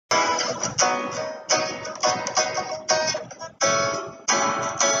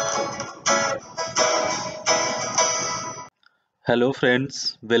Hello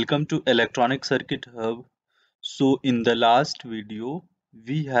friends, welcome to Electronic Circuit Hub. So in the last video,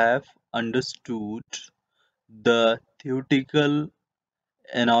 we have understood the theoretical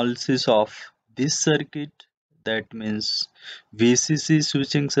analysis of this circuit. That means VCC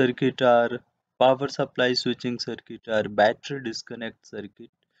switching circuit or power supply switching circuit or battery disconnect circuit.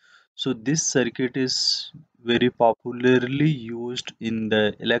 So this circuit is very popularly used in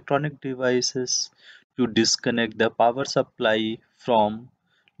the electronic devices to disconnect the power supply from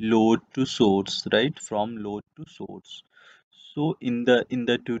load to source, right? From load to source. So in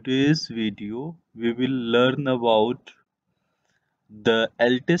the today's video, we will learn about the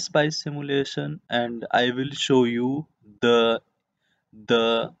LTSpice simulation, and I will show you the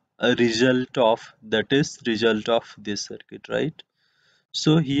result of this circuit, right?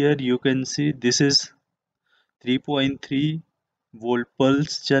 So here you can see this is 3.3 volt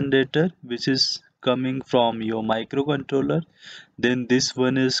pulse generator which is coming from your microcontroller. Then this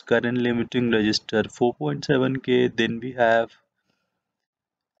one is current limiting resistor 4.7k. Then we have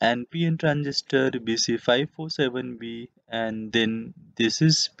NPN transistor BC547B, and then this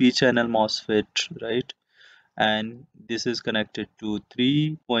is P channel MOSFET, right? And this is connected to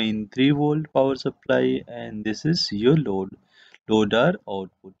 3.3 volt power supply, and this is your load or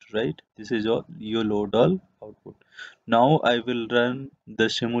output, right? This is your load or output. Now I will run the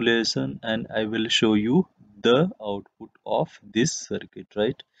simulation and I will show you the output of this circuit,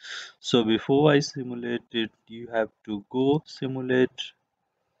 right? So before I simulate it, you have to go simulate,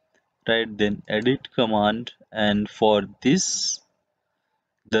 right? Then edit command, and for this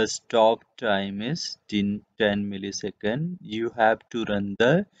the stop time is 10 millisecond. You have to run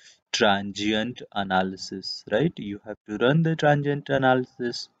the transient analysis, right? You have to run the transient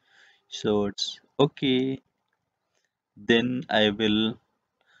analysis. So it's okay. Then I will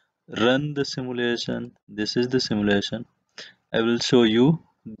run the simulation. This is the simulation. I will show you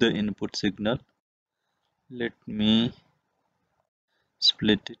the input signal. Let me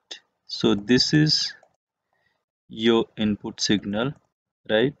split it. So this is your input signal,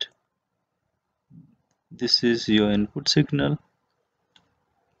 right? This is your input signal.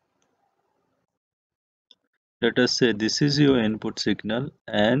 Let us say this is your input signal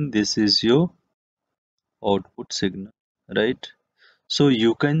and this is your output signal, right? So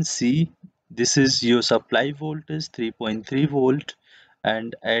you can see this is your supply voltage 3.3 volt,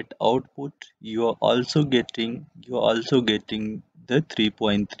 and at output you are also getting the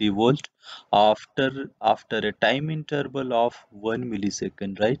 3.3 volt after a time interval of 1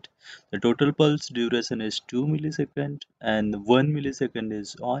 millisecond, right? The total pulse duration is 2 millisecond, and 1 millisecond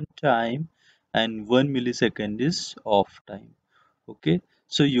is on time and 1 millisecond is off time. Okay,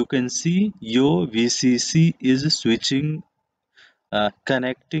 so you can see your VCC is switching,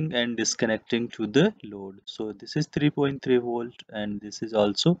 connecting and disconnecting to the load. So this is 3.3 volt, and this is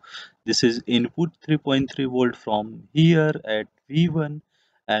input 3.3 volt from here at V1,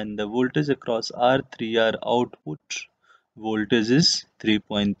 and the voltage across R3 or output voltage is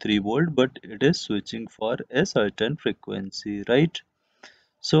 3.3 volt, but it is switching for a certain frequency, right?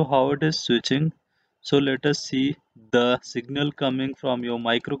 So how it is switching? So let us see, the signal coming from your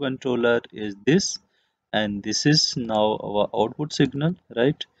microcontroller is this, and this is now our output signal,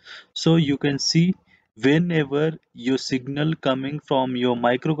 right? So you can see whenever your signal coming from your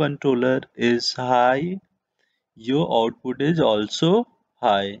microcontroller is high, your output is also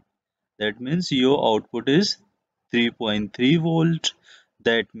high. That means your output is 3.3 volt.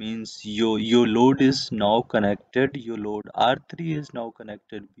 That means your load is now connected, your load R3 is now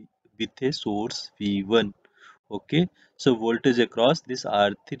connected with a source V1. Okay, so voltage across this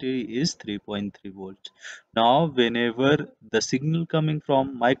R3 is 3.3 volts. Now whenever the signal coming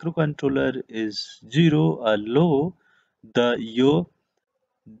from microcontroller is 0 or low, the your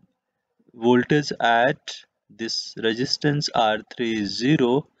voltage at this resistance R3 is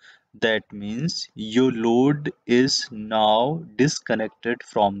 0. That means your load is now disconnected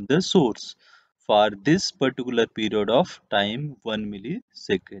from the source for this particular period of time, 1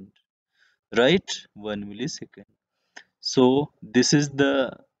 millisecond, right? 1 millisecond. So this is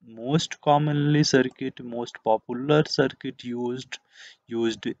the most popular circuit used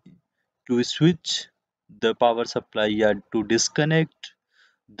to switch the power supply, yeah, to disconnect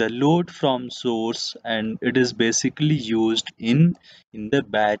the load from source, and it is basically used in the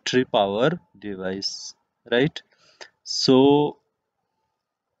battery power device, right? So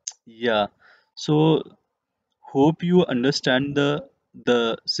yeah, so hope you understand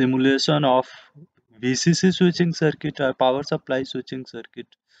the simulation of VCC switching circuit or power supply switching circuit.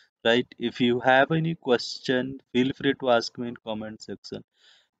 right? If you have any question, feel free to ask me in comment section.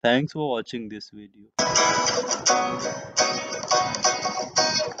 Thanks for watching this video.